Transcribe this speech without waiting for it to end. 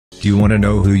Do you want to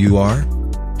know who you are?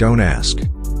 Don't ask.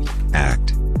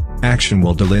 Act. Action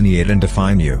will delineate and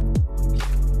define you.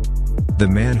 The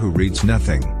man who reads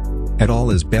nothing at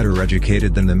all is better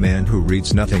educated than the man who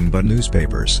reads nothing but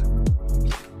newspapers.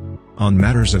 On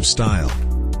matters of style,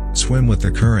 swim with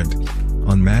the current.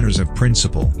 On matters of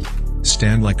principle,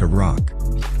 stand like a rock.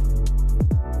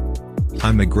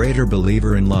 I'm a greater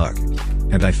believer in luck,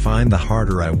 and I find the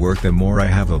harder I work the more I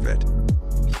have of it.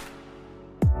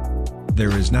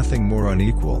 There is nothing more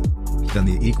unequal than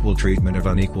the equal treatment of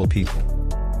unequal people.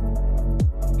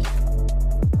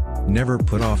 Never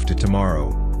put off to tomorrow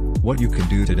what you can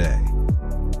do today.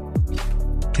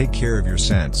 Take care of your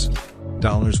cents.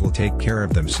 Dollars will take care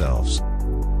of themselves.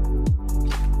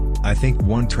 I think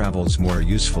one travels more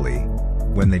usefully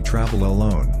when they travel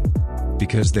alone,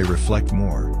 because they reflect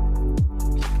more.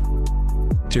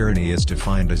 Tyranny is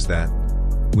defined as that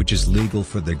which is legal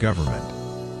for the government,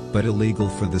 but illegal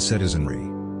for the citizenry.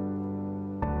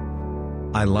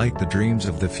 I like the dreams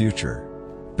of the future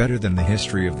better than the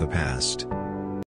history of the past.